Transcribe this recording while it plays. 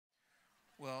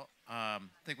Well, I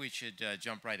think we should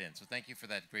jump right in. So thank you for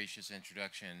that gracious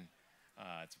introduction.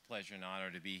 It's a pleasure and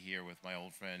honor to be here with my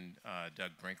old friend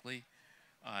Doug Brinkley.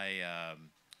 I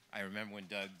I remember when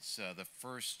Doug's the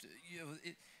first.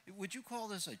 Would you call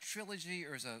this a trilogy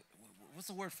or is a what's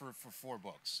the word for four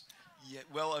books? Yeah,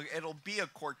 well, it'll be a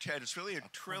quartet. It's really a A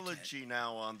quartet. trilogy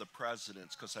now on the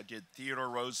presidents because I did Theodore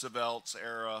Roosevelt's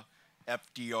era,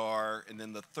 FDR, and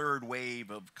then the third wave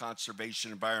of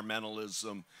conservation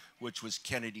environmentalism, which was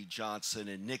Kennedy, Johnson,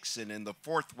 and Nixon, and the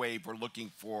fourth wave we're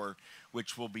looking for,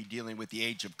 which will be dealing with the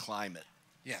age of climate.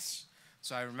 Yes.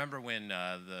 So I remember when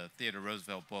the Theodore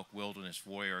Roosevelt book Wilderness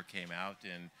Warrior came out,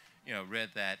 and read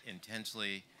that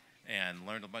intensely, and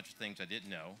learned a bunch of things I didn't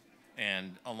know.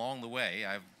 And along the way,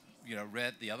 I've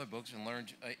read the other books and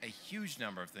learned a huge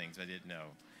number of things I didn't know.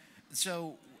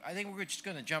 So I think we're just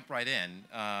going to jump right in.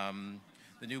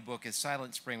 The new book is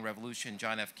Silent Spring Revolution: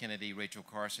 John F. Kennedy, Rachel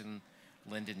Carson,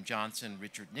 Lyndon Johnson,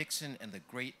 Richard Nixon, and the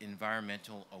Great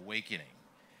Environmental Awakening.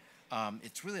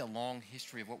 It's really a long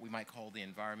history of what we might call the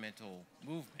environmental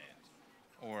movement,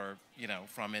 or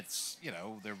from its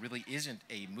there really isn't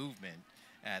a movement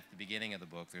at the beginning of the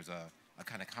book. There's a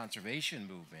kind of conservation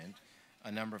movement,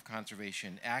 a number of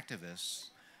conservation activists,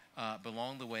 but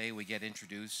along the way we get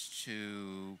introduced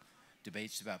to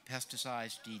debates about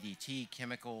pesticides, DDT,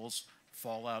 chemicals,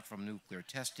 fallout from nuclear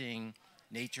testing,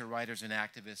 nature writers and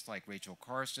activists like Rachel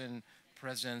Carson,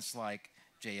 presidents like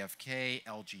JFK,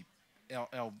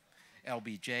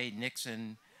 LBJ,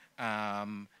 Nixon,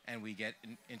 and we get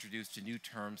introduced to new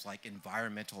terms like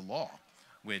environmental law,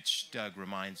 which Doug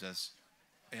reminds us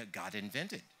got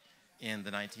invented in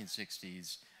the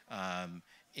 1960s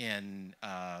in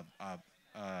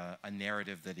a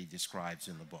narrative that he describes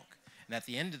in the book. And at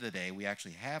the end of the day, we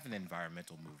actually have an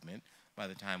environmental movement by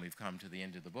the time we've come to the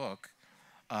end of the book,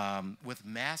 with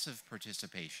massive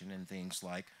participation in things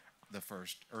like the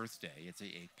first Earth Day. It's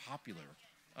a popular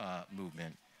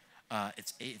movement.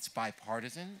 It's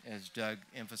bipartisan, as Doug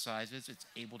emphasizes. It's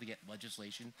able to get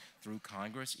legislation through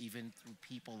Congress, even through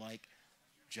people like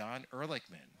John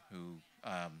Ehrlichman, who,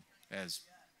 as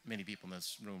many people in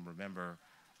this room remember,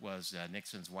 was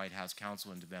Nixon's White House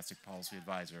counsel and domestic policy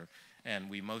advisor, and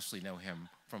we mostly know him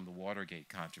from the Watergate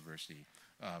controversy.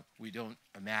 We don't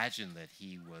imagine that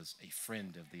he was a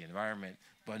friend of the environment,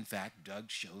 but in fact, Doug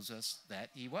shows us that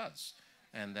he was,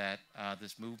 and that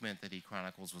this movement that he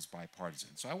chronicles was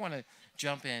bipartisan. So I want to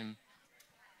jump in,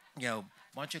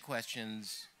 bunch of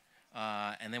questions,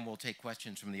 and then we'll take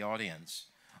questions from the audience.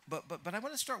 But I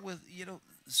want to start with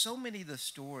so many of the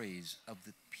stories of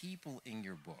the people in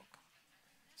your book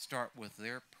start with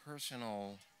their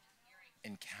personal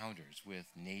encounters with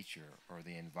nature or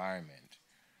the environment.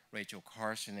 Rachel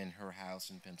Carson in her house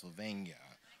in Pennsylvania,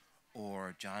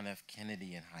 or John F.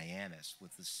 Kennedy in Hyannis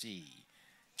with the sea.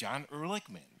 John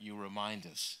Ehrlichman, you remind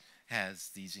us, has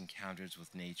these encounters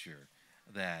with nature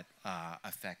that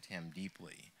affect him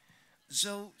deeply.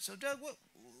 So Doug,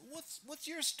 what's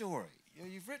your story?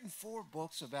 You've written four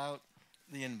books about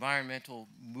the environmental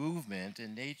movement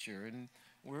and nature, and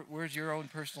where's your own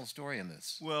personal story in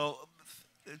this? Well,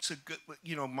 it's a good,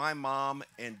 my mom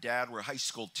and dad were high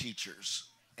school teachers,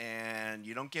 and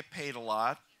you don't get paid a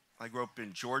lot. I grew up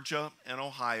in Georgia and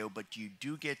Ohio, but you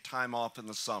do get time off in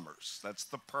the summers. That's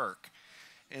the perk.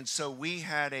 And so we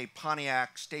had a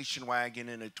Pontiac station wagon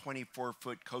and a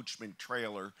 24-foot Coachman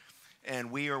trailer.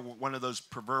 And we are one of those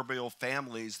proverbial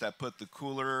families that put the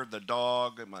cooler, the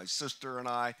dog, and my sister and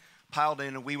I piled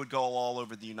in, and we would go all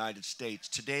over the United States.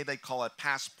 Today they call it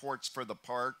passports for the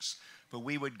parks, but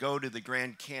we would go to the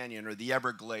Grand Canyon or the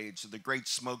Everglades or the Great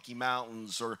Smoky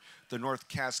Mountains or the North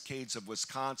Cascades of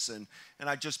Wisconsin. And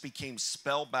I just became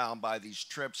spellbound by these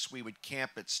trips. We would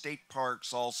camp at state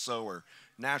parks also, or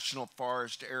national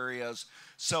forest areas.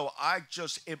 So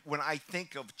when I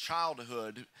think of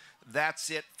childhood, that's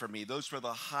it for me. Those were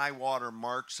the high water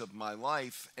marks of my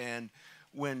life. And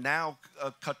when now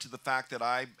cut to the fact that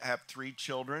I have three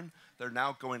children, they're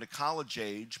now going to college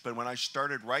age. But when I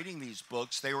started writing these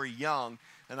books, they were young,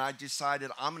 and I decided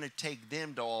I'm going to take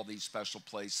them to all these special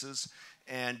places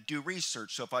and do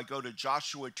research. So if I go to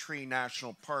Joshua Tree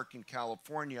National Park in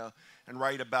California and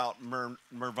write about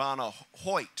Nirvana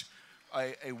Hoyt,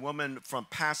 a woman from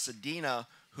Pasadena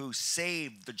who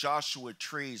saved the Joshua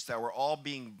trees that were all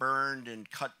being burned and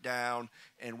cut down,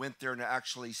 and went there and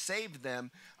actually saved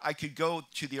them, I could go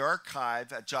to the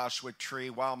archive at Joshua Tree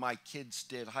while my kids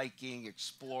did hiking,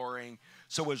 exploring.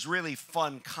 So it was really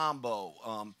fun combo.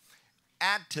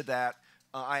 Add to that,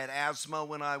 I had asthma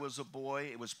when I was a boy.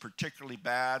 It was particularly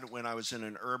bad when I was in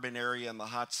an urban area in the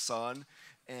hot sun.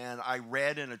 And I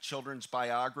read in a children's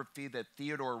biography that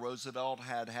Theodore Roosevelt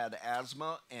had had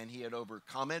asthma and he had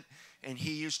overcome it. And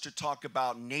he used to talk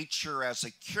about nature as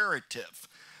a curative,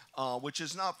 which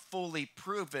is not fully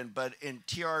proven. But in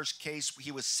TR's case,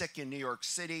 he was sick in New York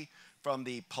City from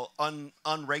the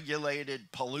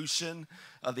unregulated pollution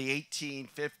of the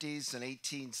 1850s and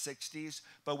 1860s.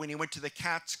 But when he went to the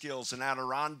Catskills and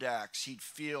Adirondacks, he'd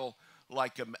feel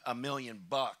like a million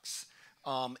bucks.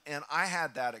 And I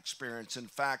had that experience. In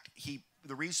fact,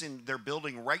 the reason they're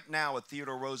building right now a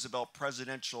Theodore Roosevelt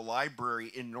Presidential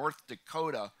Library in North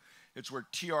Dakota, it's where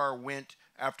TR went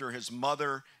after his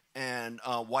mother and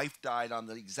wife died on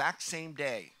the exact same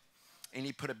day. And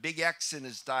he put a big X in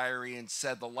his diary and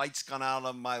said, "The light's gone out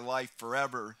of my life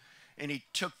forever." And he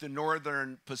took the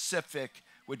Northern Pacific,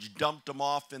 which dumped him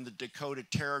off in the Dakota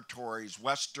Territories,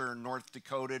 western North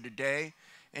Dakota today.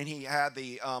 And he had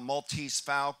the Maltese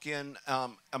Falcon,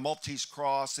 a Maltese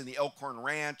Cross, and the Elkhorn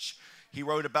Ranch. He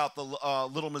wrote about the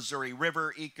Little Missouri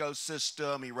River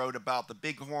ecosystem. He wrote about the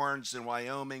Bighorns in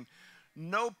Wyoming.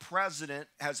 No president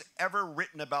has ever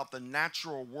written about the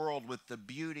natural world with the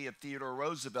beauty of Theodore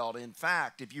Roosevelt. In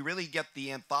fact, if you really get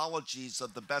the anthologies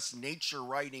of the best nature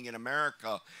writing in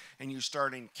America and you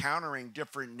start encountering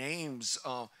different names,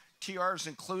 TR's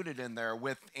included in there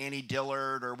with Annie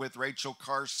Dillard or with Rachel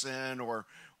Carson or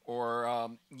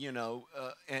and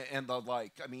the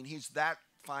like. I mean, he's that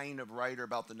fine of writer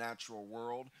about the natural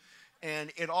world.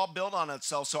 And it all built on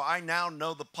itself. So I now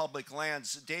know the public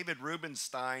lands. David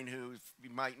Rubenstein, who you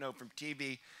might know from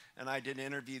TV, and I did an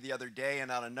interview the other day,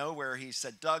 and out of nowhere he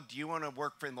said, "Doug, do you want to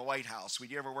work in the White House? Would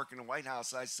you ever work in the White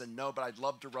House?" I said, "No, but I'd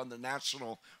love to run the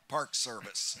National Park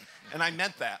Service." And I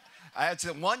meant that. I had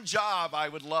said one job I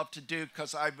would love to do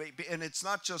and it's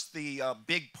not just the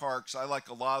big parks. I like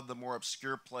a lot of the more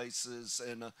obscure places.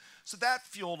 And so that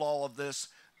fueled all of this.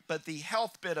 But the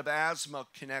health bit of asthma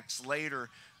connects later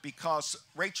because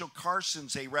Rachel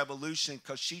Carson's a revolution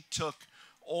because she took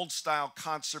old style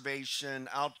conservation,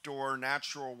 outdoor,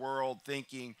 natural world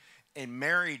thinking and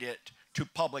married it to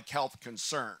public health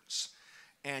concerns.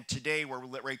 And today we're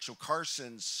Rachel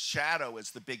Carson's shadow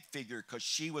is the big figure because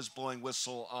she was blowing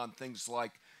whistle on things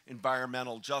like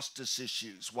environmental justice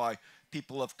issues, why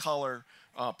people of color,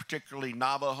 particularly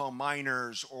Navajo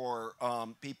miners or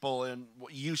people in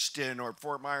Houston or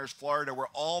Fort Myers, Florida, where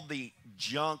all the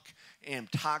junk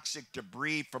and toxic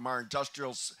debris from our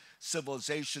industrial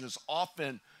civilization is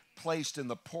often placed in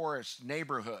the poorest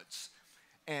neighborhoods.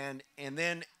 And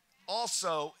then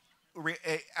also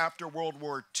after World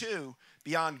War II,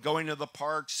 beyond going to the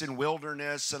parks and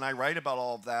wilderness, and I write about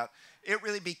all of that, it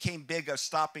really became big of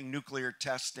stopping nuclear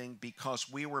testing because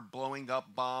we were blowing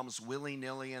up bombs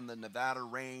willy-nilly in the Nevada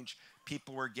range.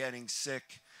 People were getting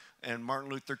sick. And Martin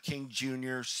Luther King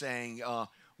Jr. saying,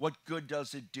 what good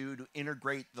does it do to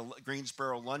integrate the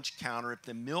Greensboro lunch counter if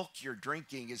the milk you're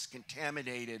drinking is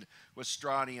contaminated with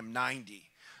strontium-90?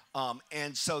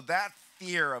 And so that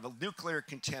fear of a nuclear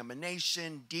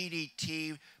contamination,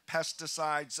 DDT,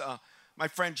 pesticides. My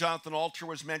friend Jonathan Alter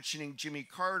was mentioning Jimmy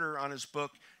Carter on his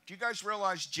book. Do you guys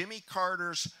realize Jimmy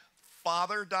Carter's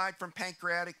father died from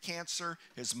pancreatic cancer?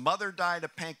 His mother died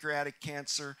of pancreatic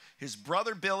cancer. His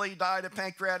brother Billy died of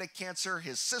pancreatic cancer.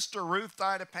 His sister Ruth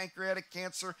died of pancreatic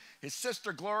cancer. His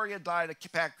sister Gloria died of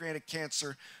pancreatic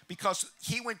cancer because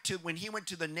when he went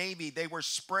to the Navy, they were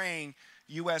spraying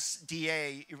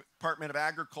USDA, Department of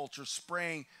Agriculture,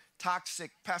 spraying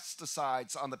toxic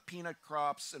pesticides on the peanut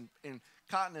crops in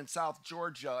cotton in South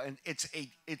Georgia, and it's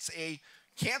a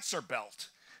cancer belt,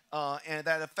 and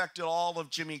that affected all of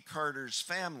Jimmy Carter's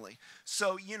family.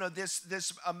 So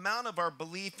this amount of our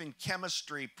belief in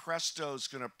chemistry, presto, is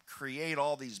going to create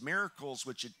all these miracles,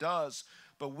 which it does.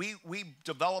 But we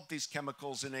developed these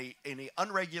chemicals in a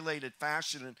unregulated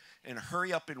fashion and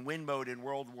hurry up and win mode in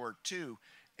World War II.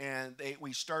 And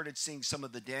we started seeing some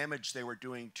of the damage they were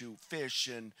doing to fish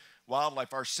and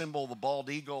wildlife. Our symbol, the bald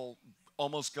eagle,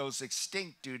 almost goes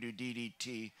extinct due to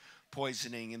DDT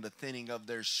poisoning and the thinning of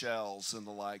their shells and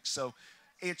the like. So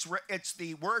it's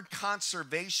the word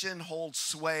conservation holds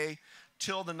sway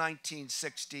till the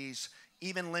 1960s.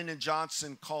 Even Lyndon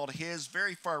Johnson called his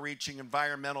very far-reaching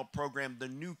environmental program the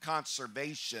new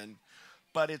conservation.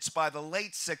 But it's by the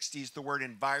late 60s the word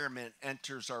environment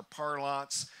enters our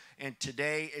parlance. And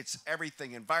today it's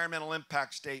everything. Environmental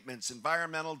impact statements,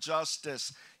 environmental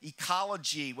justice,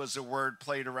 ecology was a word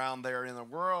played around there in the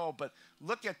world. But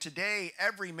look at today,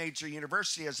 every major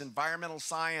university has environmental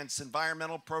science,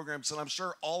 environmental programs. And I'm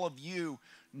sure all of you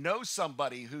know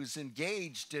somebody who's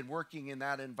engaged in working in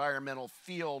that environmental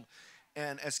field.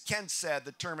 And as Ken said,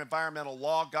 the term environmental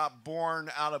law got born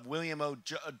out of William O.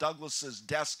 Douglas's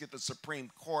desk at the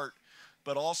Supreme Court.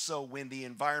 but also when the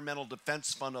Environmental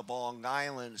Defense Fund of Long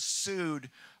Island sued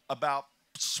about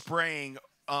spraying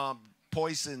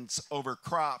poisons over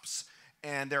crops,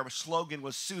 and their slogan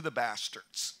was "Sue the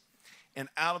Bastards." And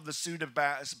out of the Sue the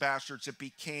Bastards, it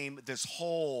became this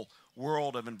whole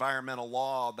world of environmental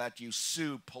law that you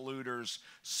sue polluters,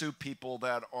 sue people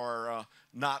that are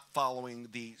not following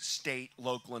the state,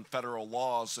 local, and federal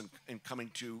laws and coming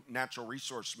to natural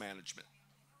resource management.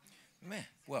 Man,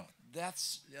 well,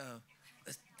 that's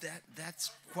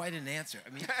quite an answer. I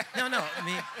mean, no. I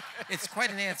mean, it's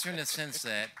quite an answer in the sense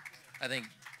that I think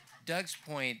Doug's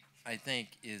point, I think,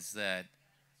 is that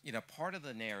part of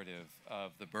the narrative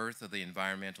of the birth of the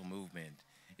environmental movement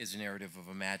is a narrative of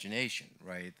imagination,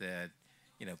 right? That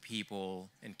people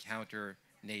encounter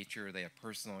nature, they have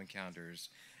personal encounters,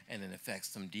 and it affects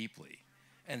them deeply.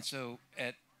 And so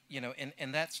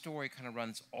and that story kind of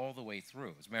runs all the way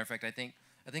through. As a matter of fact, I think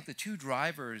the two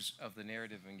drivers of the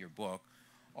narrative in your book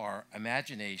are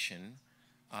imagination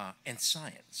and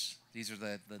science. These are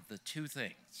the two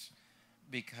things,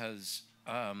 because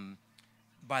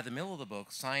by the middle of the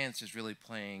book, science is really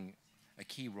playing a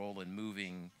key role in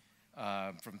moving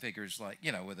from figures like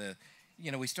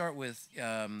we start with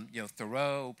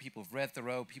Thoreau. People have read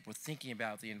Thoreau. People are thinking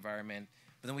about the environment,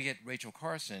 but then we get Rachel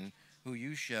Carson, who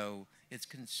you show is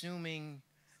consuming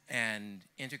and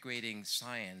integrating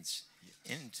science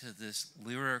into this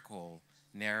lyrical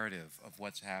narrative of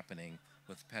what's happening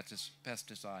with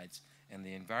pesticides and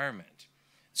the environment.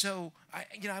 So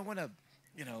I want to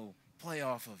play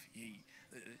off of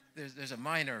there's a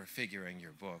minor figure in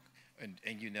your book, and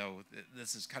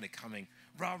this is kind of coming,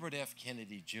 Robert F.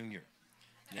 Kennedy Jr.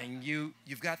 Yeah. And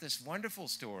you've got this wonderful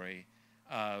story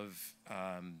of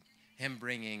him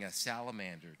bringing a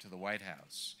salamander to the White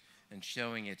House and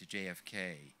showing it to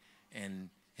JFK, and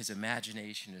his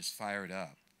imagination is fired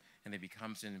up, and he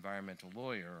becomes an environmental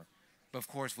lawyer. But of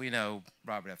course, we know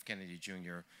Robert F. Kennedy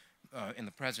Jr. In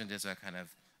the present is a kind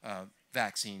of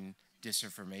vaccine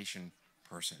disinformation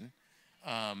person.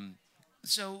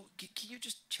 So can you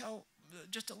just tell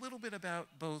just a little bit about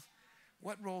both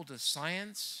what role does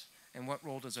science and what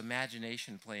role does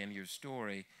imagination play in your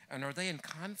story? And are they in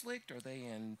conflict? Are they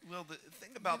in... Well, the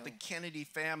thing about the Kennedy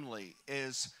family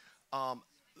is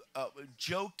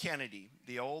Joe Kennedy,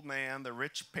 the old man, the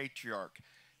rich patriarch,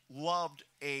 loved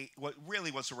what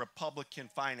really was a Republican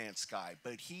finance guy,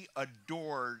 but he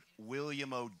adored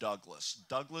William O. Douglas.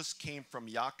 Douglas came from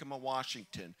Yakima,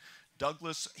 Washington.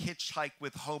 Douglas hitchhiked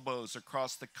with hobos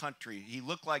across the country. He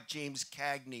looked like James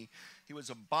Cagney. He was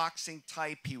a boxing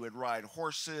type. He would ride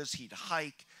horses. He'd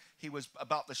hike. He was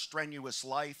about the strenuous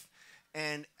life.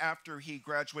 And after he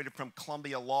graduated from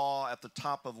Columbia Law at the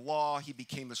top of law, he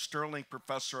became the Sterling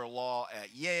Professor of Law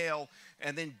at Yale.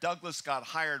 And then Douglas got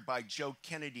hired by Joe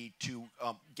Kennedy to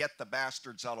get the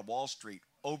bastards out of Wall Street,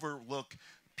 overlook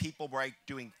people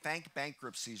doing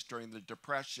bankruptcies during the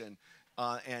Depression,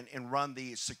 and run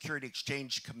the Security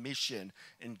Exchange Commission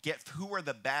and get who are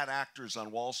the bad actors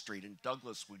on Wall Street. And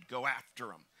Douglas would go after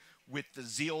them with the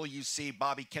zeal you see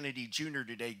Bobby Kennedy Jr.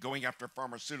 today going after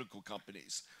pharmaceutical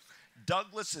companies.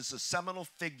 Douglas is a seminal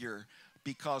figure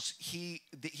because he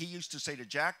used to say to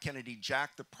Jack Kennedy,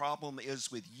 Jack, the problem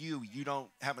is with you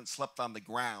haven't slept on the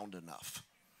ground enough.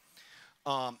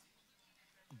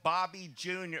 Bobby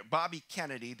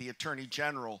Kennedy, the Attorney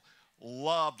General,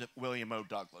 loved William O.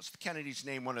 Douglas. The Kennedys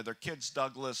named one of their kids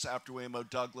Douglas after William O.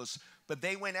 Douglas, but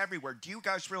they went everywhere. Do you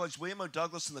guys realize William O.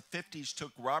 Douglas in the 50s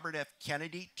took Robert F.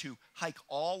 Kennedy to hike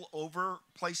all over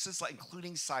places,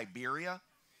 including Siberia?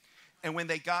 And when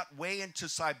they got way into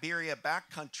Siberia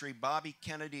backcountry, Bobby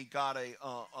Kennedy got I'm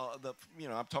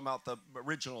talking about the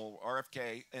original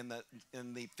RFK in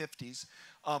the 50s,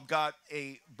 got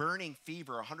a burning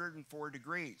fever, 104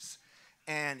 degrees.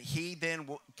 And he then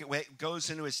goes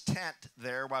into his tent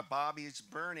there while Bobby's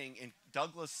burning, and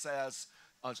Douglas says,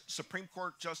 Supreme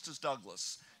Court Justice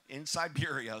Douglas in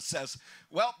Siberia says,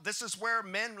 well, this is where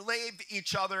men leave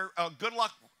each other. Good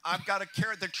luck. I've got to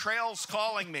carry the trail's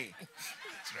calling me.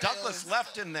 Douglas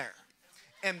left him there.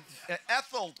 And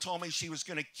Ethel told me she was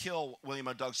going to kill William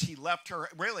O. Douglas. He left her,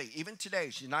 really, even today.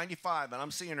 She's 95, and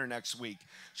I'm seeing her next week.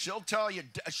 She'll tell you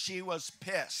she was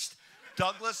pissed.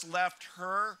 Douglas left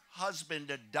her husband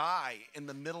to die in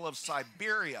the middle of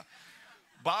Siberia.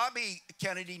 Bobby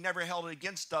Kennedy never held it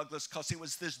against Douglas because it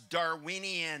was this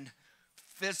Darwinian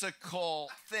physical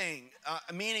thing,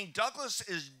 meaning Douglas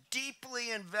is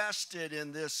deeply invested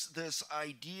in this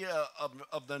idea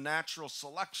of the natural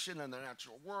selection and the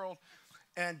natural world.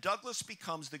 And Douglas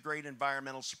becomes the great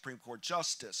environmental Supreme Court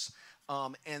justice.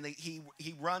 He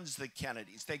runs the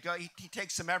Kennedys. He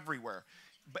takes them everywhere.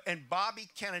 and Bobby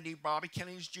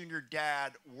Kennedy's junior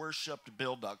dad worshipped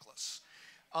Bill Douglas.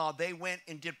 They went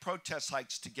and did protest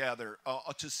hikes together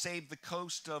to save the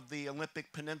coast of the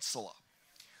Olympic Peninsula.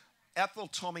 Ethel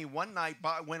told me one night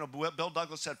when Bill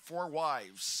Douglas had 4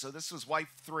 wives, so this was wife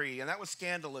 3, and that was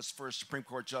scandalous for a Supreme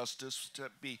Court justice to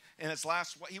be. In his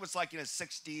last, he was like in his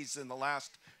 60s, and the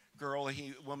last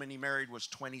woman he married was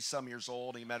 20-some years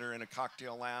old. He met her in a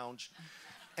cocktail lounge,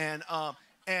 and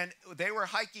they were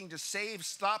hiking to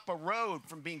stop a road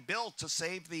from being built to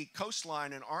save the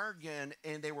coastline in Oregon,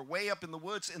 and they were way up in the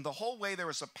woods, and the whole way there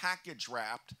was a package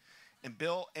wrapped. And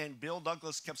Bill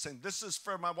Douglas kept saying, "This is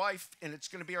for my wife, and it's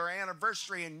going to be our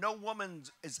anniversary, and no woman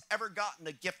has ever gotten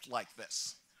a gift like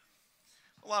this."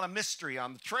 A lot of mystery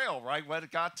on the trail, right? What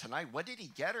it got tonight? What did he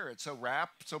get her? It's so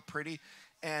wrapped, so pretty.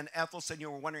 And Ethel said,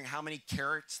 "You were wondering how many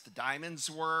carats the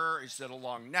diamonds were. Is it a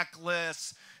long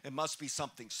necklace? It must be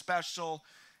something special."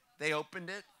 They opened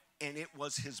it, and it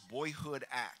was his boyhood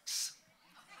axe.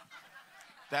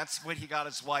 That's what he got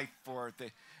his wife for.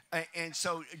 And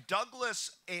so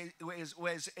Douglas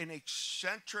was an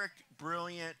eccentric,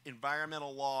 brilliant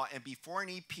environmental law, and before an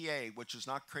EPA, which was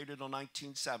not created until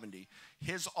 1970,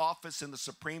 his office in the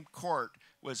Supreme Court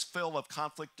was full of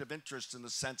conflict of interest in the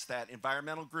sense that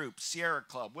environmental groups, Sierra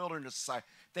Club, Wilderness Society,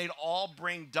 they'd all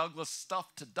bring Douglas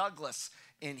stuff to Douglas,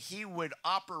 and he would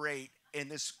operate in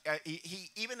this.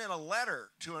 He even in a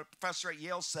letter to a professor at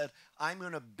Yale said, "I'm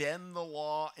going to bend the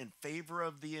law in favor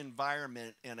of the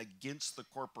environment and against the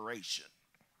corporation."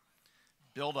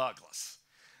 Bill Douglas.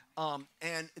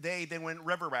 And they went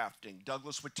river rafting.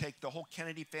 Douglas would take the whole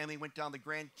Kennedy family, went down the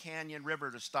Grand Canyon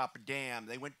River to stop a dam.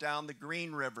 They went down the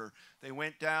Green River. They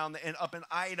went down and up in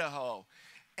Idaho.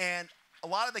 And a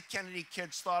lot of the Kennedy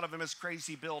kids thought of him as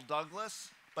crazy Bill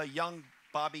Douglas, but young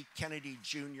Bobby Kennedy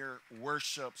Jr.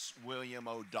 worships William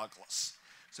O. Douglas.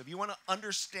 So if you want to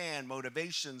understand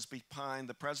motivations behind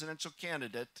the presidential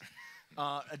candidate,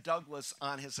 Douglas,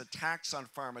 on his attacks on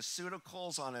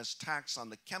pharmaceuticals, on his attacks on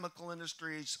the chemical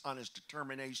industries, on his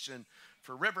determination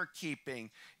for river keeping,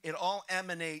 it all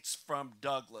emanates from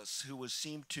Douglas, who was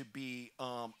seemed to be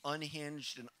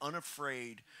unhinged and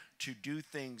unafraid to do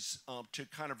things, to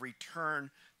kind of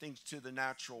return things to the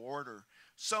natural order.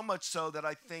 So much so that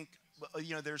I think,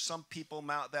 there's some people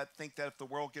that think that if the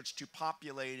world gets too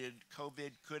populated,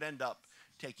 COVID could end up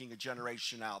taking a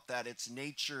generation out, that it's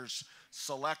nature's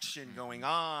selection going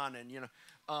on,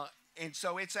 and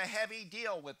so it's a heavy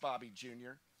deal with Bobby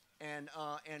Jr. And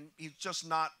he's just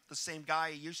not the same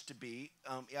guy he used to be.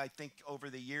 I think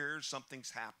over the years something's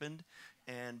happened,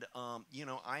 and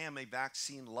I am a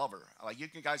vaccine lover. Like, you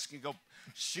guys can go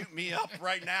shoot me up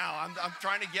right now. I'm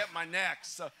trying to get my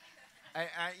next. So,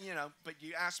 but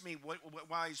you asked me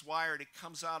why he's wired. It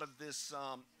comes out of this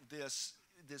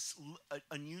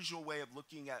unusual way of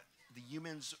looking at the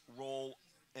human's role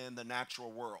in the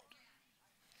natural world.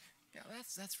 Yeah,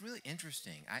 that's really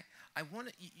interesting. I want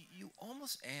to you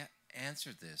almost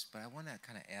answered this, but I want to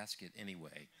kind of ask it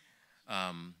anyway.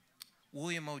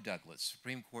 William O. Douglas,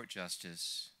 Supreme Court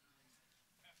Justice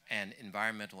and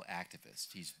environmental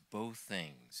activist. He's both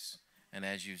things, and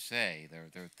as you say, there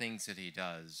are things that he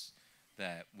does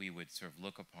that we would sort of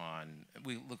look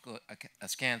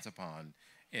askance upon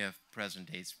if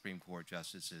present-day Supreme Court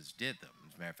justices did them.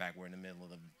 As a matter of fact, we're in the middle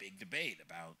of a big debate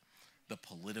about the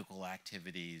political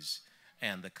activities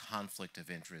and the conflict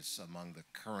of interests among the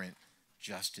current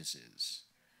justices.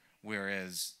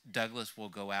 Whereas Douglas will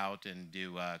go out and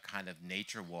do a kind of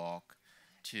nature walk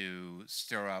to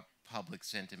stir up public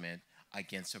sentiment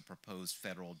against a proposed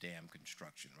federal dam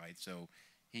construction, right? So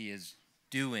he is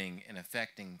doing and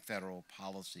affecting federal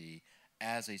policy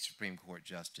as a Supreme Court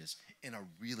justice in a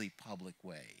really public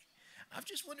way. I've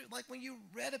just wondered, like, when you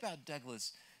read about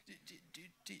Douglas,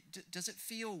 does it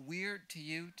feel weird to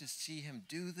you to see him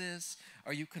do this?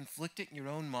 Are you conflicted in your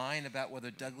own mind about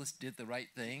whether Douglas did the right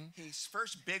thing? His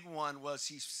first big one was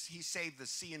he saved the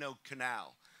C&O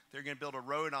Canal. They're going to build a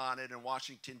road on it in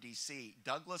Washington, D.C.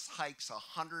 Douglas hikes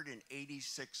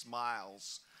 186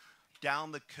 miles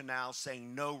down the canal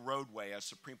saying no roadway as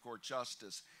Supreme Court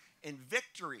justice. In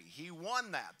victory, he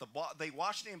won that. The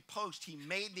Washington Post, he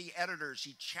made the editors,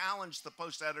 he challenged the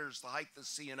Post editors to hike the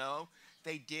C&O.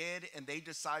 They did, and they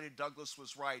decided Douglas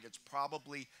was right. It's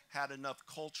probably had enough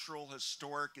cultural,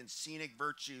 historic, and scenic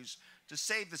virtues to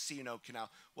save the C&O Canal.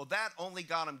 Well, that only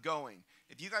got him going.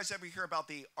 If you guys ever hear about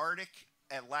the Arctic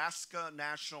Alaska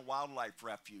National Wildlife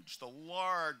Refuge, the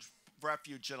large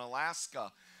refuge in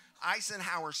Alaska,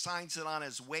 Eisenhower signs it on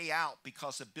his way out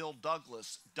because of Bill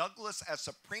Douglas. Douglas, as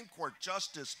Supreme Court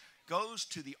Justice, goes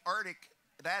to the Arctic,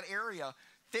 that area,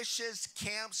 fishes,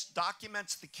 camps,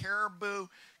 documents the caribou,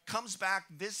 comes back,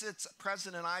 visits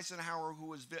President Eisenhower, who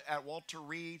was at Walter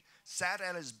Reed, sat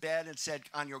at his bed and said,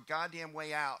 "On your goddamn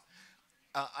way out,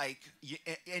 Ike,"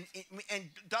 and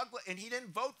Douglas, and he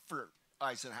didn't vote for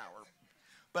Eisenhower,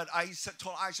 but I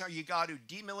told Eisenhower, "You got to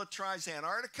demilitarize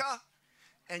Antarctica,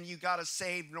 and you got to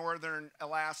save northern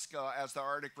Alaska as the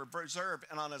Arctic Reserve."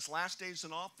 And on his last days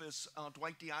in office,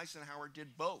 Dwight D. Eisenhower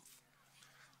did both.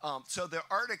 So the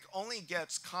Arctic only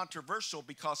gets controversial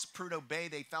because Prudhoe Bay,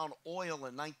 they found oil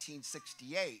in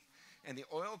 1968. And the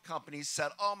oil companies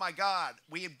said, "Oh my God,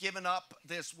 we have given up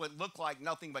this what looked like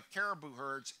nothing but caribou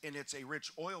herds, and it's a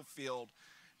rich oil field."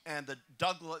 And the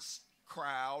Douglas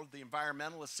crowd, the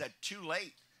environmentalists, said, "Too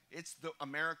late. It's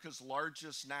America's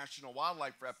largest national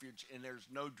wildlife refuge, and there's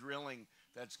no drilling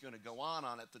that's going to go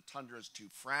on it. The tundra is too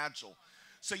fragile."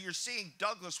 So you're seeing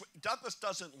Douglas. Douglas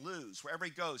doesn't lose. Wherever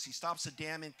he goes, he stops a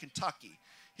dam in Kentucky.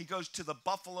 He goes to the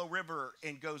Buffalo River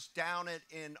and goes down it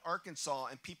in Arkansas,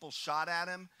 and people shot at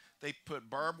him. They put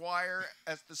barbed wire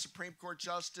as the Supreme Court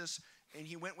justice, and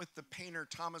he went with the painter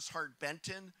Thomas Hart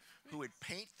Benton, who would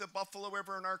paint the Buffalo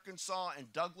River in Arkansas,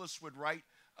 and Douglas would write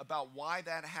about why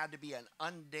that had to be an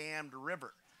undammed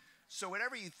river. So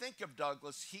whenever you think of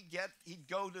Douglas, he'd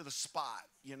go to the spot,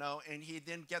 and he'd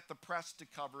then get the press to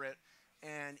cover it.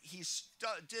 And he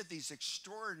did these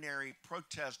extraordinary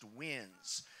protest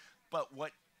wins. But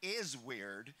what is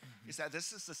weird is that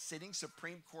this is a sitting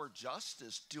Supreme Court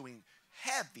justice doing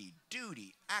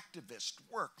heavy-duty activist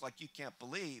work like you can't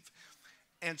believe.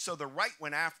 And so the right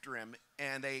went after him,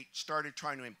 and they started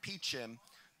trying to impeach him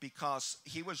because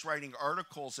he was writing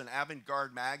articles in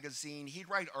Avant-Garde magazine. He'd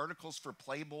write articles for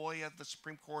Playboy at the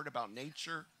Supreme Court about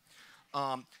nature.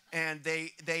 And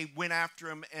they went after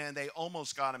him, and they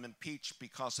almost got him impeached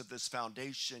because of this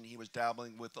foundation he was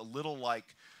dabbling with, a little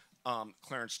like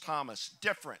Clarence Thomas.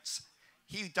 Difference: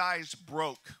 he dies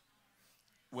broke,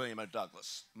 William O.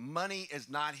 Douglas. Money is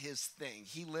not his thing.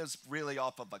 He lives really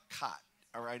off of a cut,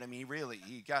 all right? I mean,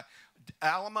 he got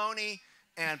alimony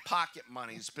and pocket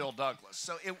money is Bill Douglas.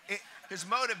 So his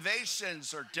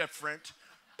motivations are different,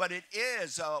 but it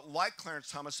is, like Clarence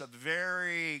Thomas, a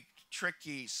very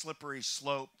tricky, slippery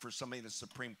slope for somebody in the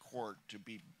Supreme Court to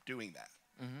be doing that.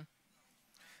 Mm-hmm.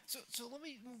 So let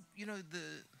me,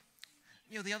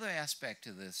 the other aspect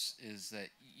to this is that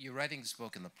you're writing this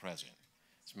book in the present.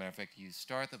 As a matter of fact, you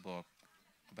start the book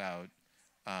about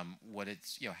what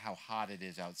it's, how hot it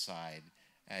is outside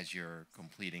as you're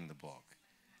completing the book,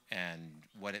 and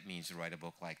what it means to write a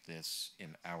book like this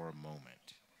in our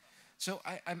moment. So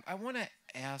I want to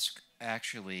ask,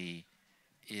 actually,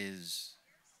 is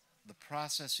the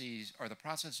processes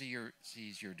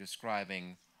you're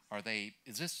describing,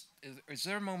 is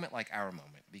there a moment like our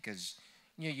moment? Because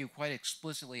you quite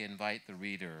explicitly invite the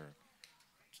reader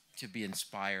to be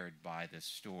inspired by this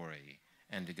story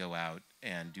and to go out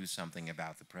and do something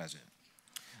about the present.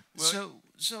 Well,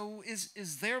 so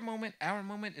is their moment our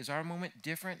moment? Is our moment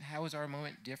different? How is our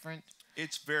moment different?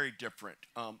 It's very different.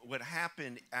 What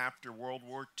happened after World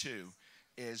War II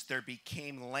is there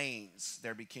became lanes.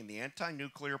 There became the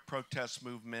anti-nuclear protest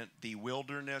movement, the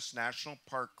Wilderness National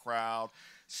Park crowd,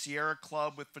 Sierra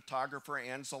Club with photographer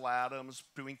Ansel Adams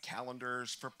doing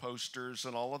calendars for posters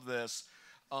and all of this.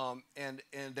 And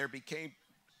there became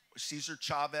Cesar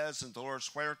Chavez and Dolores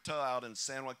Huerta out in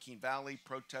San Joaquin Valley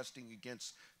protesting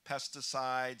against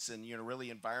pesticides and really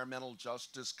environmental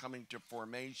justice coming to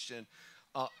formation.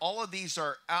 All of these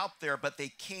are out there, but they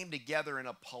came together in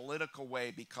a political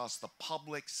way because the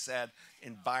public said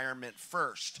environment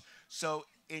first. So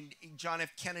John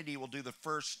F. Kennedy will do the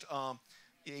first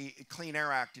Clean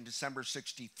Air Act in December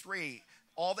 '63.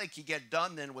 All they could get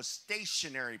done then was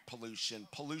stationary pollution.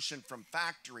 Pollution from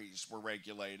factories were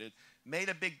regulated, made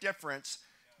a big difference.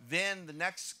 Then the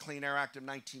next Clean Air Act of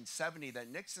 1970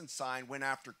 that Nixon signed went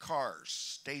after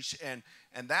cars, and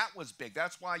that was big.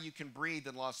 That's why you can breathe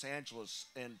in Los Angeles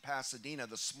and Pasadena.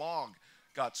 The smog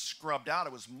got scrubbed out.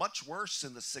 It was much worse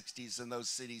in the 60s in those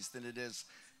cities than it is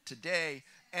today.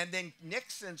 And then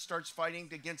Nixon starts fighting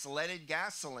against leaded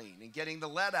gasoline and getting the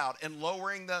lead out and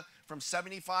lowering from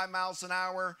 75 miles an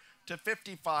hour to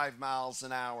 55 miles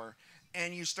an hour.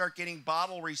 And you start getting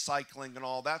bottle recycling and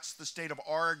all. That's the state of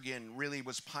Oregon really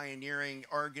was pioneering.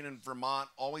 Oregon and Vermont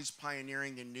always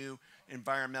pioneering in new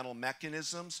environmental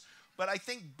mechanisms. But I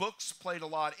think books played a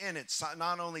lot in it.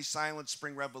 Not only Silent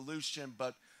Spring Revolution,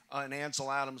 but and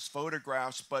Ansel Adams'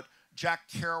 photographs, but Jack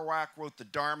Kerouac wrote the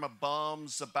Dharma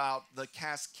Bums about the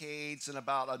Cascades and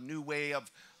about a new way of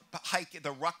hiking,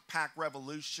 the Ruck Pack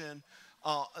Revolution.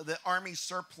 The Army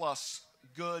surplus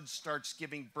goods starts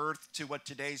giving birth to what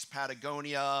today's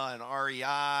Patagonia and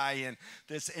REI and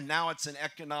this, and now it's an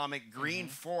economic green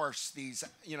force. These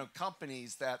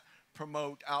companies that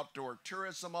promote outdoor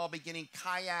tourism, all beginning.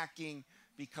 Kayaking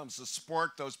becomes a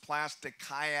sport. Those plastic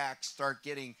kayaks start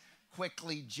getting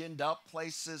quickly ginned up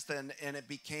places, and it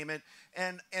became it.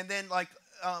 And then like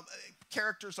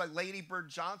characters like Lady Bird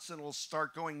Johnson will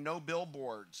start going no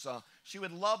billboards. She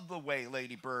would love the way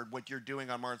Lady Bird, what you're doing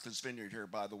on Martha's Vineyard here,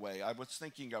 by the way. I was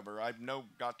thinking of her.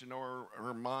 Got to know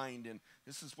her mind, and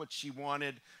this is what she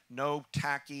wanted. No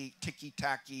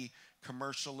ticky-tacky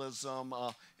commercialism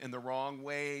in the wrong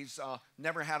ways.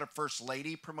 Never had a first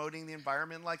lady promoting the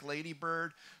environment like Lady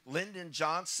Bird. Lyndon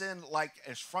Johnson, like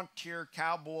a frontier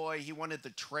cowboy, he wanted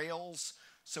the trails.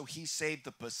 So he saved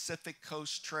the Pacific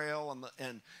Coast Trail,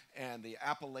 and the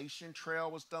Appalachian Trail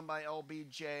was done by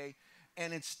LBJ.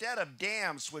 And instead of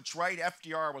dams, which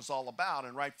FDR was all about,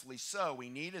 and rightfully so, we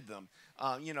needed them,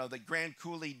 the Grand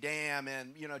Coulee Dam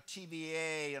and,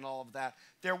 TVA and all of that,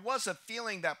 there was a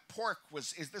feeling that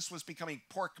this was becoming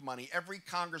pork money. Every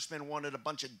congressman wanted a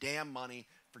bunch of dam money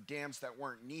for dams that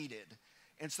weren't needed.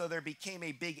 And so there became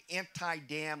a big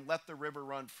anti-dam, let the river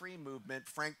run free movement.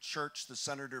 Frank Church, the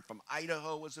senator from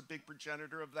Idaho, was a big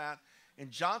progenitor of that.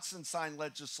 And Johnson signed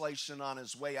legislation on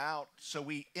his way out. So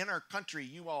in our country,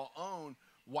 you all own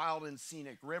wild and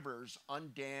scenic rivers,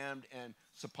 undammed and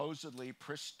supposedly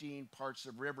pristine parts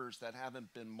of rivers that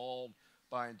haven't been mauled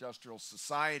by industrial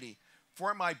society.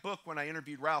 For my book, when I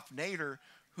interviewed Ralph Nader,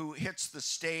 who hits the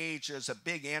stage as a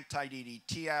big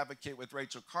anti-DDT advocate with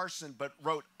Rachel Carson, but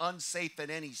wrote Unsafe at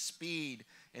Any Speed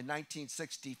in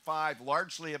 1965,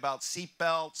 largely about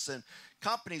seatbelts and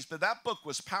companies. But that book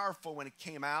was powerful when it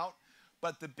came out.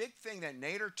 But the big thing that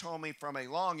Nader told me from a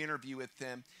long interview with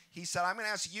him, he said, I'm going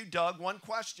to ask you, Doug, one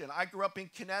question. I grew up in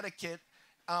Connecticut,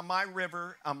 on my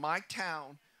river, on my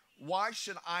town. Why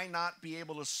should I not be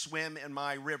able to swim in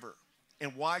my river?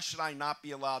 And why should I not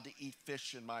be allowed to eat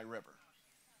fish in my river?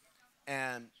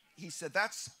 And he said,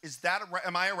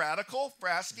 am I a radical for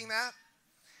asking that?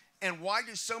 And why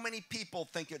do so many people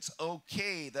think it's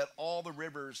okay that all the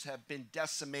rivers have been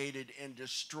decimated and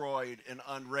destroyed and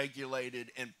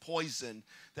unregulated and poisoned,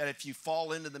 that if you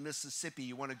fall into the Mississippi,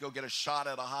 you want to go get a shot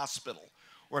at a hospital?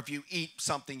 Or if you eat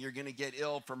something, you're going to get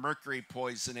ill from mercury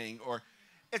poisoning? Or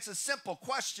it's a simple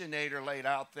question Nader laid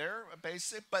out there,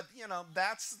 basic, but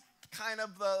that's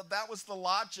that was the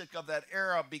logic of that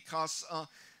era, because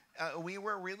we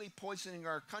were really poisoning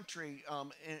our country,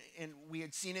 and we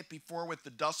had seen it before with the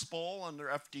Dust Bowl under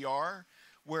FDR,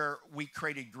 where we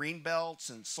created green belts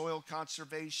and soil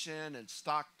conservation and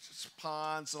stocked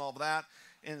ponds and all of that.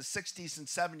 In the 60s and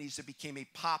 70s, it became a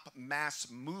pop mass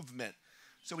movement.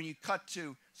 So when you cut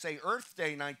to, say, Earth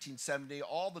Day 1970,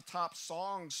 all the top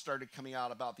songs started coming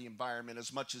out about the environment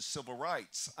as much as civil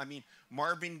rights. I mean,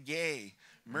 Marvin Gaye,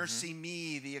 Mercy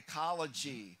Me, The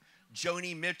Ecology,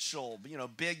 Joni Mitchell,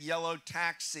 Big Yellow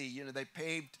Taxi, they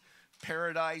paved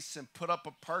Paradise and put up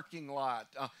a parking lot.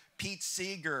 Pete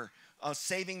Seeger,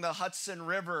 saving the Hudson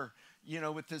River,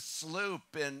 with his sloop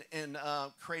and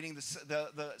creating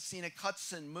the Scenic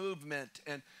Hudson movement.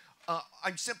 And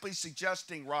I'm simply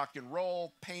suggesting rock and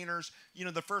roll, painters.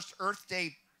 The first Earth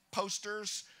Day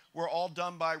posters were all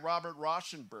done by Robert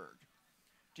Rauschenberg.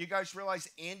 Do you guys realize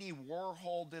Andy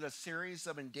Warhol did a series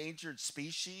of endangered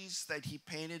species that he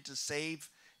painted to save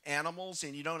animals?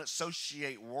 And you don't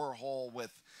associate Warhol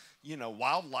with,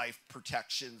 wildlife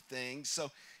protection things.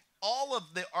 So all of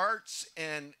the arts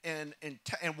and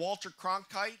Walter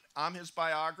Cronkite, I'm his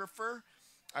biographer.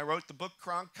 I wrote the book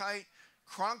Cronkite.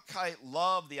 Cronkite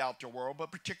loved the outdoor world,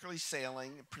 but particularly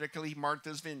sailing, particularly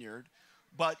Martha's Vineyard.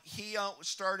 But he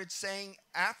started saying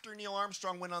after Neil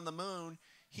Armstrong went on the moon,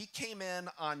 he came in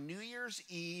on New Year's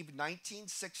Eve,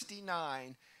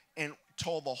 1969, and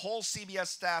told the whole CBS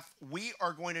staff, we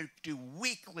are going to do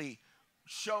weekly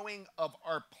showing of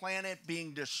our planet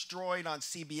being destroyed on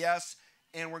CBS,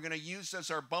 and we're going to use as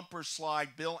our bumper slide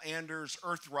Bill Anders'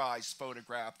 Earthrise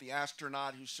photograph, the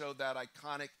astronaut who showed that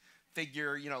iconic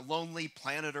figure, lonely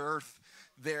planet Earth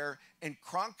there. And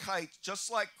Cronkite, just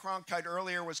like Cronkite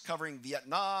earlier was covering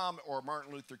Vietnam or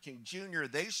Martin Luther King Jr.,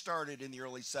 they started in the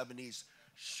early 70s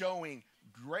showing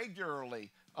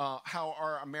regularly how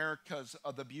our America's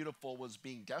the beautiful was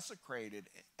being desecrated.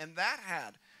 And that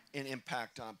had an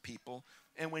impact on people.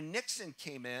 And when Nixon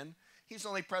came in, he's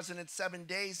only president 7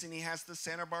 days, and he has the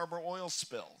Santa Barbara oil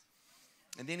spill.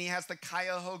 And then he has the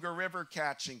Cuyahoga River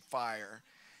catching fire.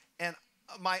 And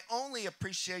my only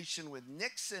appreciation with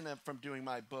Nixon from doing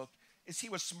my book is he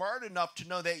was smart enough to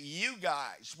know that you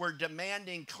guys were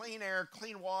demanding clean air,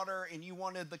 clean water, and you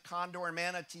wanted the condor and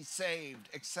manatee saved,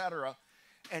 etc.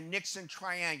 And Nixon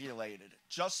triangulated it,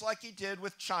 just like he did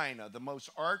with China, the most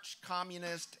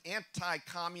arch-communist,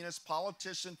 anti-communist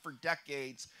politician for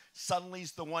decades. Suddenly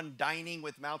he's the one dining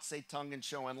with Mao Zedong and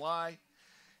Zhou Enlai.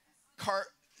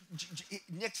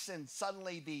 Nixon,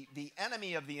 suddenly the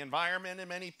enemy of the environment in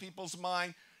many people's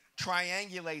mind,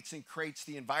 triangulates and creates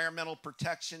the Environmental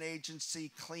Protection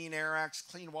Agency, Clean Air Acts,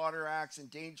 Clean Water Acts,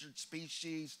 Endangered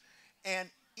Species, and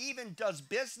even does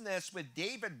business with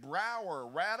David Brower,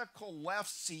 radical left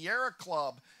Sierra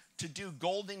Club, to do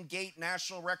Golden Gate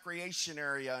National Recreation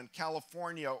Area in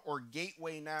California or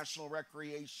Gateway National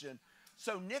Recreation.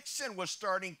 So Nixon was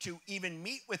starting to even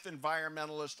meet with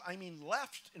environmentalists, I mean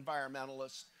left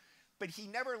environmentalists, but he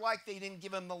never liked they didn't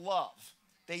give him the love.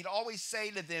 They'd always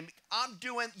say to them, I'm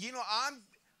doing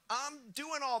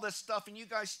all this stuff and you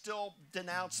guys still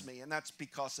denounce me, and that's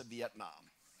because of Vietnam.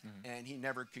 And he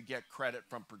never could get credit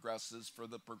from progressives for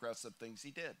the progressive things he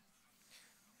did.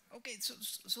 Okay,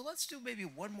 so let's do maybe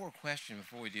one more question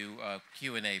before we do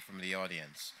Q&A from the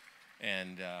audience.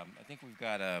 And I think we've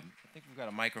got a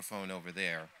microphone over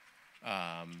there.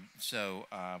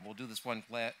 We'll do this one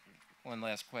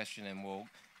last question, and we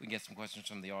can get some questions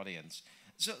from the audience.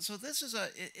 So this is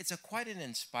it's quite an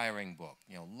inspiring book.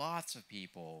 You know, lots of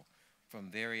people from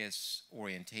various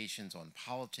orientations on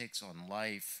politics, on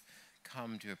life,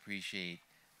 come to appreciate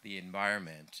the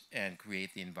environment and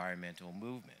create the environmental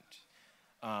movement.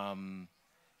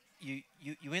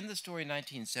 You end the story in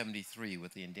 1973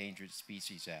 with the Endangered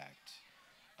Species Act,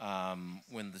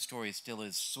 when the story still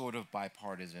is sort of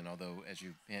bipartisan, although, as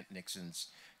you hint, Nixon's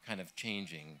kind of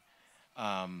changing.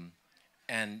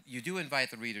 And you do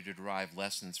invite the reader to derive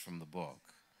lessons from the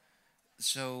book.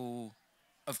 So,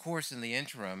 of course, in the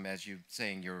interim, as you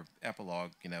say in your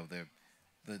epilogue, you know,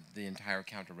 the entire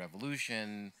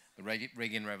counter-revolution, the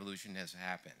Reagan Revolution has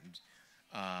happened.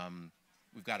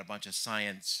 We've got a bunch of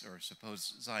science, or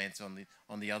supposed science,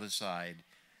 on the other side.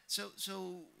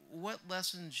 So what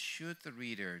lessons should the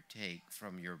reader take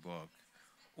from your book?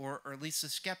 Or at least the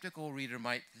skeptical reader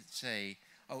might say,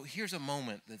 oh, here's a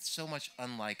moment that's so much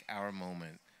unlike our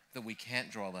moment that we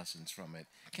can't draw lessons from it.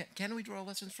 Can we draw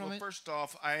lessons from it? Well, first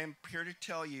off, I am here to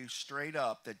tell you straight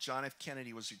up that John F.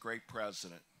 Kennedy was a great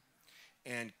president.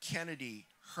 And Kennedy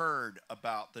heard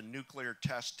about the nuclear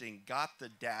testing, got the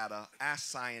data,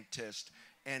 asked scientists,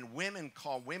 and Women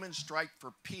Strike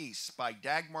for Peace by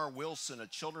Dagmar Wilson, a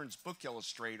children's book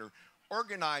illustrator,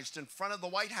 organized in front of the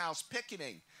White House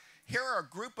picketing. Here are a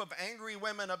group of angry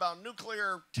women about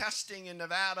nuclear testing in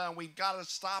Nevada, and we've got to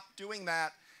stop doing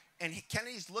that. And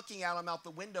Kennedy's looking at him out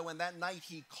the window, and that night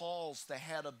he calls the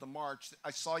head of the march.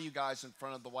 I saw you guys in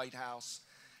front of the White House.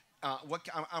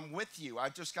 I'm with you.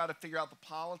 I've just got to figure out the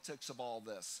politics of all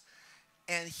this.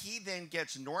 And he then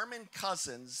gets Norman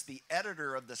Cousins, the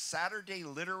editor of the Saturday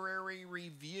Literary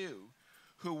Review,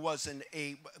 who was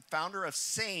a founder of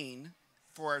SANE,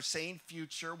 For Our Sane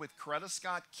Future, with Coretta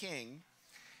Scott King.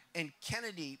 And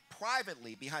Kennedy,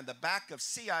 privately, behind the back of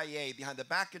CIA, behind the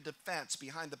back of Defense,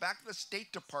 behind the back of the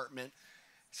State Department,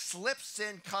 slips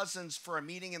in Cousins for a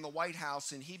meeting in the White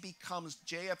House, and he becomes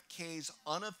JFK's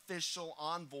unofficial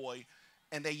envoy,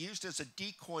 and they used as a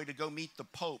decoy to go meet the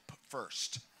Pope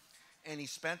first. And he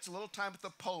spent a little time with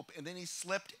the Pope, and then he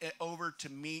slipped over to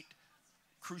meet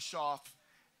Khrushchev,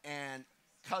 and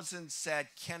Cousins said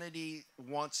Kennedy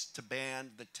wants to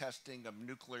ban the testing of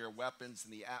nuclear weapons in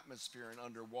the atmosphere and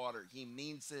underwater. He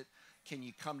means it. Can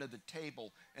you come to the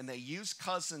table? And they use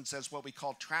Cousins as what we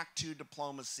call track 2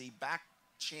 diplomacy, back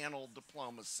channel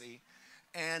diplomacy.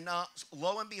 And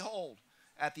lo and behold,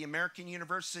 at the American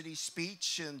University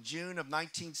speech in June of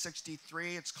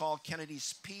 1963, it's called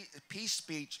Kennedy's peace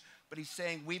speech, but he's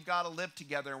saying we've got to live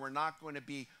together and we're not going to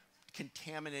be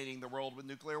contaminating the world with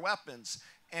nuclear weapons.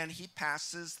 And he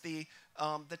passes the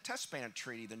test ban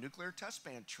treaty, the nuclear test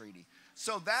ban treaty.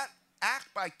 So that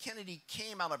act by Kennedy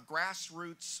came out of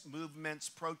grassroots movements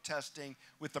protesting,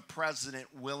 with the president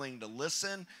willing to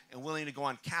listen and willing to go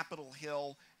on Capitol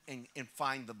Hill and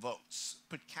find the votes,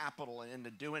 put capital into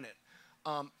doing it.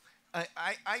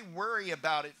 I worry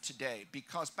about it today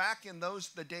because back in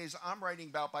the days I'm writing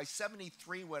about, by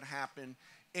 73 what happened,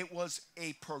 it was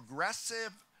a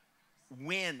progressive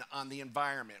win on the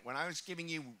environment. When I was giving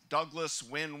you Douglas,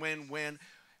 win,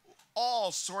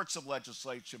 all sorts of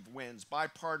legislative wins,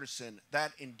 bipartisan.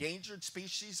 That Endangered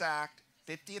Species Act,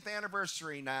 50th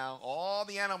anniversary now, all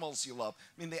the animals you love.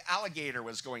 I mean, the alligator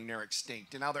was going near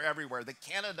extinct, and now they're everywhere. The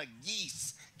Canada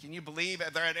geese, can you believe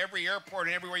it? They're at every airport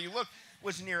and everywhere you look,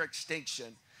 was near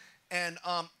extinction. And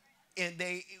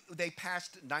they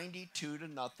passed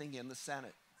 92-0 in the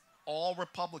Senate. All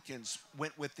Republicans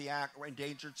went with the act,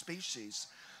 Endangered Species.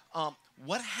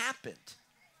 What happened?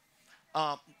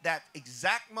 That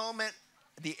exact moment,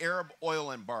 the Arab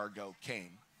oil embargo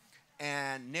came,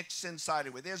 and Nixon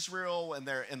sided with Israel, and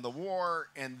they're in the war,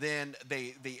 and then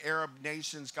the Arab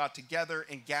nations got together,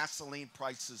 and gasoline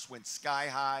prices went sky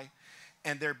high,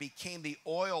 and there became the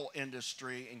oil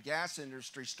industry and gas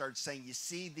industry started saying, you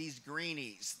see these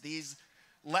greenies, these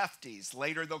lefties,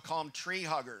 later they'll call them tree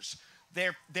huggers,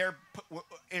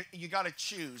 you got to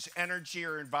choose energy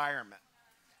or environment.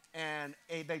 And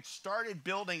they started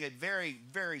building a very,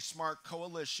 very smart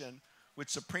coalition with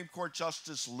Supreme Court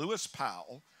Justice Lewis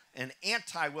Powell and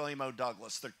anti-William O.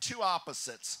 Douglas. They're two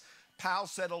opposites. Powell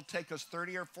said it'll take us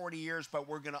 30 or 40 years, but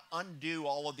we're going to undo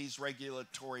all of these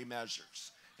regulatory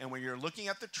measures. And when you're looking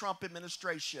at the Trump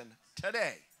administration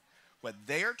today, what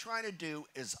they are trying to do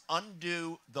is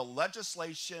undo the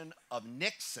legislation of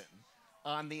Nixon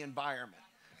on the environment.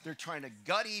 They're trying to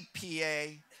gut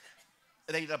EPA.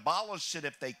 They'd abolish it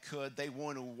if they could. They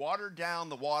want to water down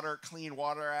the Clean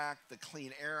Water Act, the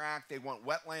Clean Air Act. They want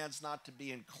wetlands not to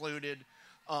be included,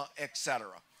 etc.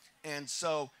 And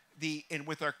so,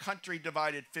 with our country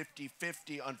divided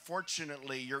 50-50,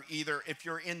 unfortunately, you're either, if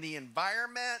you're in the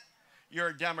environment, you're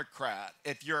a Democrat.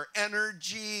 If you're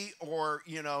energy, or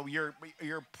you're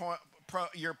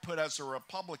put as a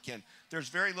Republican. There's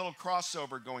very little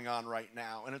crossover going on right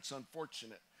now, and it's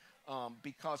unfortunate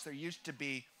because there used to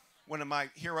be one of my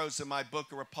heroes in my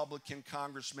book, a Republican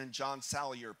Congressman, John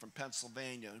Salyer from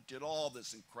Pennsylvania, who did all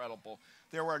this incredible.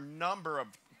 There were a number of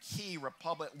key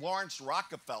Lawrence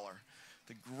Rockefeller,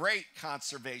 the great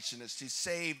conservationist who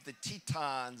saved the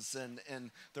Tetons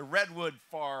and the redwood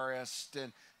forest,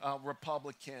 and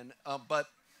Republican. But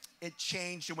it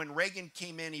changed, and when Reagan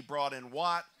came in, he brought in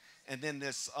Watt, and then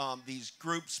these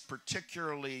groups,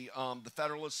 particularly the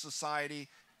Federalist Society,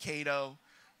 Cato,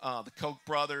 the Koch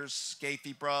brothers,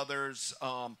 Scaife brothers,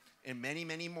 and many,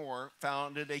 many more,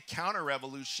 founded a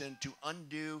counter-revolution to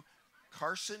undo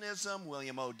Carsonism,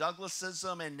 William O.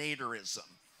 Douglasism, and Naderism,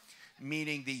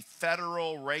 meaning the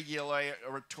federal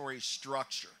regulatory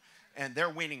structure. And they're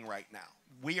winning right now.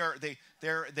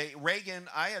 Reagan,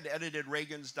 I had edited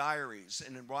Reagan's diaries,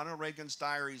 and in Ronald Reagan's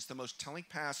diaries, the most telling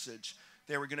passage,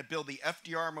 they were going to build the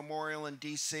FDR Memorial in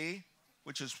D.C.,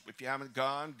 which is, if you haven't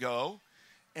gone, go.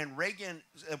 And Reagan,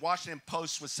 the Washington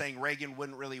Post was saying Reagan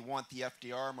wouldn't really want the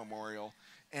FDR Memorial.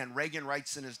 And Reagan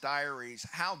writes in his diaries,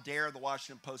 how dare the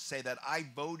Washington Post say that I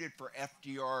voted for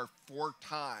FDR 4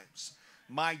 times.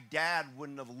 My dad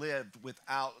wouldn't have lived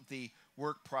without the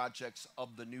work projects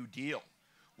of the New Deal.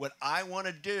 What I want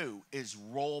to do is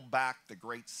roll back the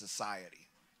Great Society,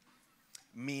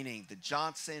 meaning the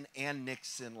Johnson and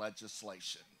Nixon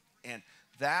legislation. And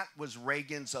that was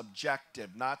Reagan's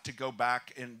objective, not to go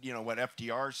back and, what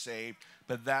FDR saved,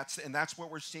 but that's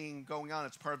what we're seeing going on.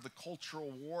 It's part of the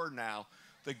cultural war now.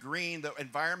 The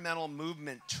environmental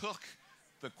movement took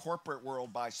the corporate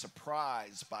world by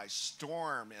surprise, by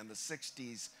storm in the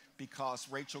 60s, because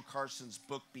Rachel Carson's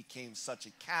book became such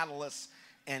a catalyst,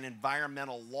 and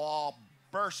environmental law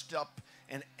burst up,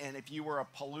 and if you were a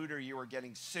polluter, you were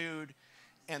getting sued.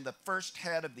 And the first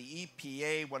head of the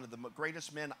EPA, one of the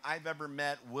greatest men I've ever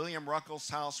met, William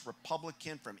Ruckelshaus,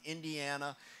 Republican from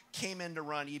Indiana, came in to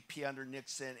run EPA under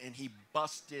Nixon, and he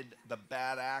busted the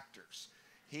bad actors.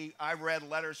 I read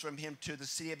letters from him to the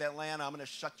city of Atlanta. I'm going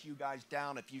to shut you guys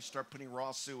down if you start putting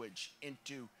raw sewage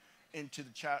into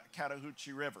the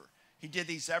Chattahoochee River. He did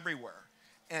these everywhere.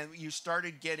 And you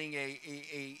started getting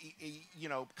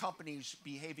companies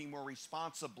behaving more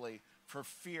responsibly for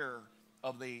fear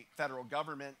of the federal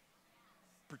government,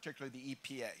 particularly the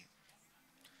EPA.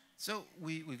 So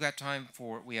we've got time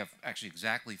we have actually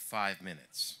exactly 5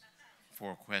 minutes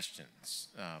for questions.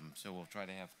 So we'll try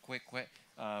to have quick.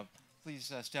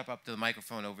 Please step up to the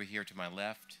microphone over here to my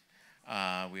left.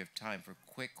 We have time for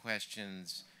quick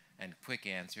questions and quick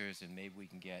answers, and maybe we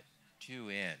can get 2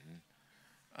 in.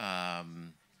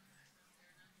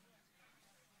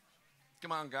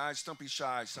 Come on, guys. Don't be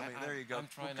shy. There you go. I'm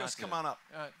trying Just not to. come on up.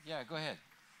 Yeah, go ahead.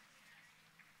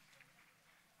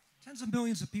 Tens of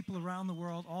millions of people around the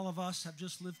world, all of us, have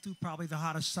just lived through probably the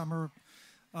hottest summer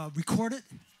recorded.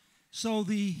 So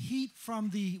the heat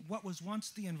from what was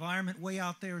once the environment way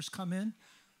out there has come in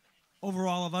over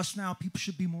all of us now. People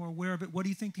should be more aware of it. What do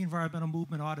you think the environmental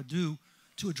movement ought to do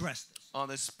to address this?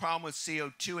 This problem with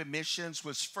CO2 emissions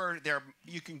was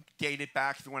you can date it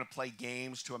back if you want to play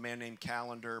games to a man named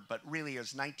Callender, but really it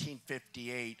was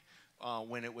 1958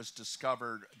 when it was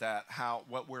discovered that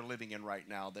what we're living in right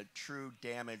now, the true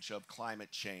damage of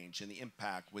climate change and the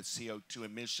impact with CO2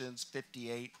 emissions.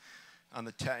 58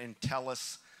 in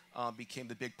Telus became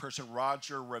the big person.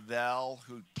 Roger Revelle,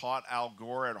 who taught Al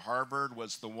Gore at Harvard,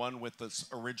 was the one with this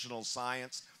original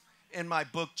science. in my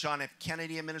book, John F.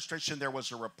 Kennedy administration, there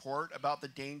was a report about the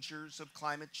dangers of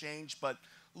climate change, but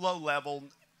low level.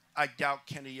 I doubt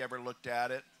Kennedy ever looked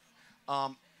at it.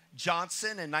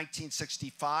 Johnson in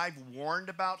 1965 warned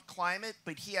about climate,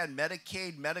 but he had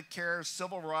Medicaid, Medicare,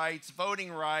 civil rights,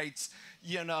 voting rights,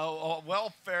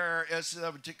 welfare,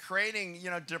 creating,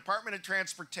 Department of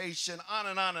Transportation, on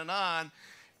and on and on.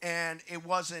 And it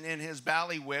wasn't in his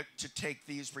ballywick to take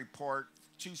these reports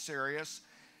too serious.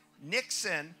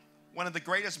 Nixon, one of the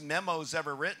greatest memos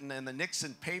ever written in the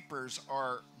Nixon papers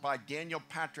are by Daniel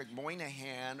Patrick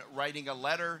Moynihan writing a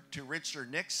letter to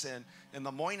Richard Nixon. And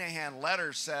the Moynihan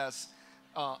letter says,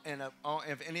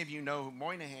 if any of you know who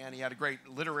Moynihan, he had a great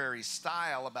literary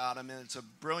style about him, and it's a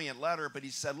brilliant letter. But he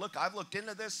said, look, I've looked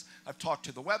into this. I've talked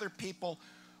to the weather people.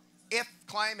 If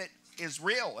climate is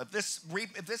real, if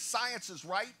this science is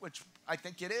right, which I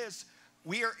think it is,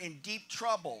 we are in deep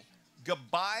trouble.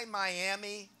 Goodbye,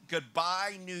 Miami.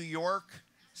 Goodbye, New York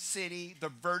City. The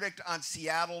verdict on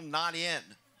Seattle, not in.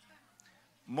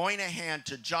 Moynihan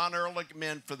to John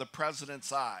Ehrlichman for the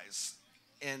president's eyes,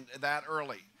 and that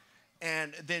early.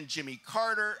 And then Jimmy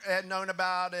Carter had known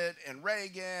about it, and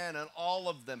Reagan, and all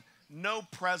of them. No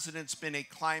president's been a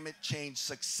climate change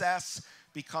success,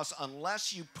 because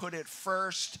unless you put it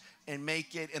first and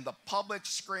make it in the public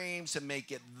screams and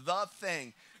make it the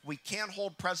thing, we can't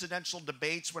hold presidential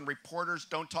debates when reporters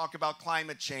don't talk about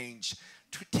climate change.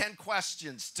 10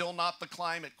 questions, still not the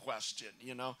climate question,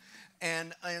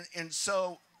 And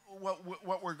so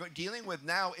what we're dealing with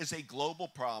now is a global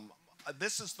problem.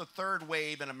 This is the third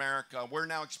wave in America. We're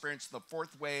now experiencing the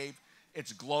fourth wave.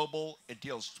 It's global. It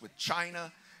deals with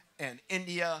China and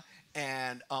India,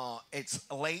 and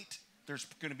it's late. There's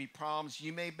going to be problems.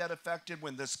 You may get affected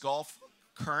when this Gulf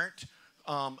current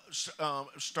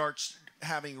starts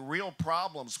having real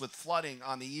problems with flooding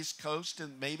on the East Coast,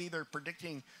 and maybe they're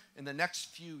predicting in the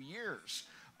next few years.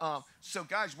 So,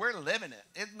 guys, we're living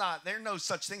it. There's no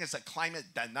such thing as a climate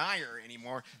denier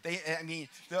anymore.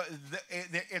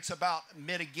 It's about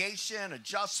mitigation,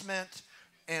 adjustment,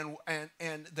 and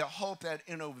the hope that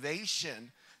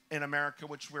innovation in America,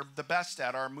 which we're the best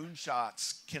at, our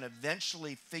moonshots, can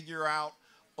eventually figure out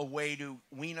a way to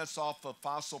wean us off of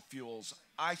fossil fuels.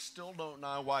 I still don't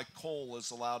know why coal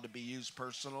is allowed to be used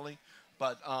personally,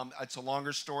 but it's a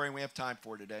longer story and we have time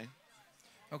for today.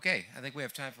 Okay, I think we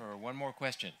have time for one more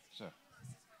question. So,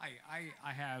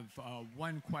 I have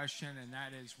one question, and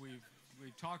that is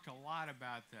we've talked a lot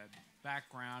about the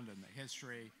background and the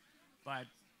history, but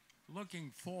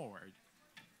looking forward,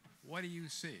 what do you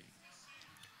see?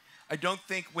 I don't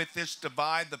think with this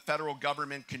divide the federal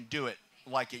government can do it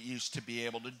like it used to be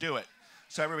able to do it.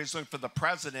 So everybody's looking for the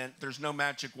president. There's no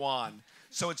magic wand.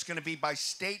 So it's going to be by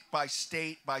state, by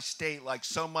state, by state, like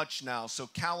so much now. So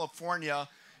California,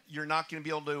 you're not going to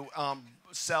be able to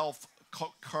sell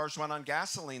cars run on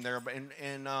gasoline there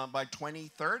by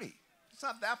 2030. It's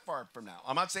not that far from now.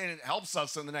 I'm not saying it helps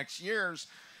us in the next years.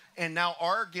 And now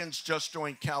Oregon's just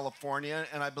joined California,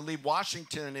 and I believe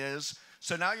Washington is.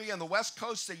 So now you're on the West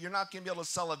Coast that you're not going to be able to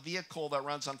sell a vehicle that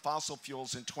runs on fossil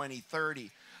fuels in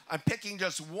 2030. I'm picking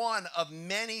just one of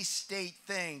many state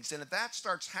things. And if that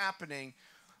starts happening,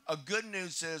 a good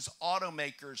news is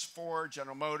automakers, Ford,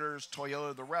 General Motors,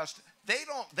 Toyota, the rest,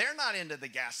 they're not into the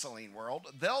gasoline world.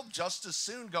 They'll just as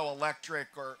soon go electric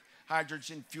or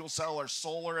hydrogen fuel cell or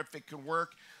solar if it can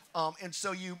work. And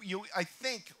so I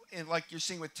think, like you're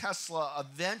seeing with Tesla,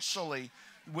 eventually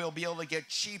we'll be able to get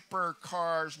cheaper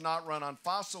cars not run on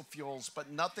fossil fuels,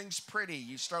 but nothing's pretty.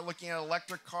 You start looking at an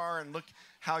electric car and look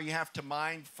how you have to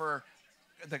mine for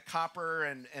the copper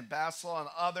and basalt and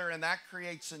other, and that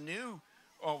creates a new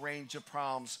range of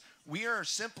problems. We are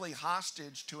simply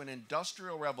hostage to an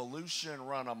industrial revolution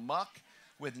run amok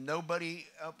with nobody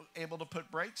able to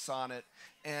put brakes on it.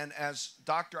 And as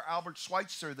Dr. Albert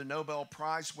Schweitzer, the Nobel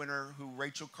Prize winner who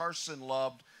Rachel Carson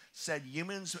loved, said,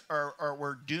 humans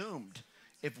we're doomed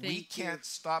if we can't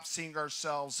stop seeing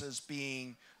ourselves as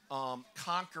being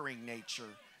conquering nature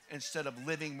instead of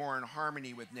living more in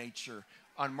harmony with nature.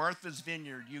 On Martha's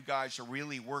Vineyard, you guys are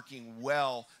really working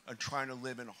well on trying to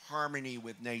live in harmony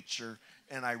with nature,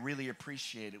 and I really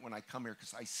appreciate it when I come here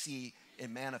because I see it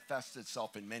manifest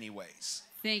itself in many ways.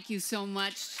 Thank you so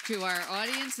much to our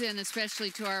audience and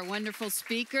especially to our wonderful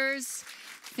speakers.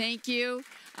 Thank you.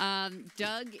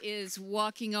 Doug is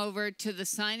walking over to the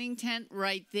signing tent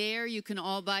right there. You can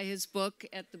all buy his book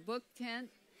at the book tent.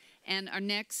 And our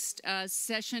next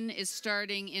session is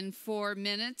starting in 4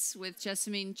 minutes with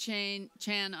Jessamine Chan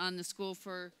on the School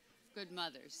for Good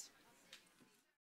Mothers.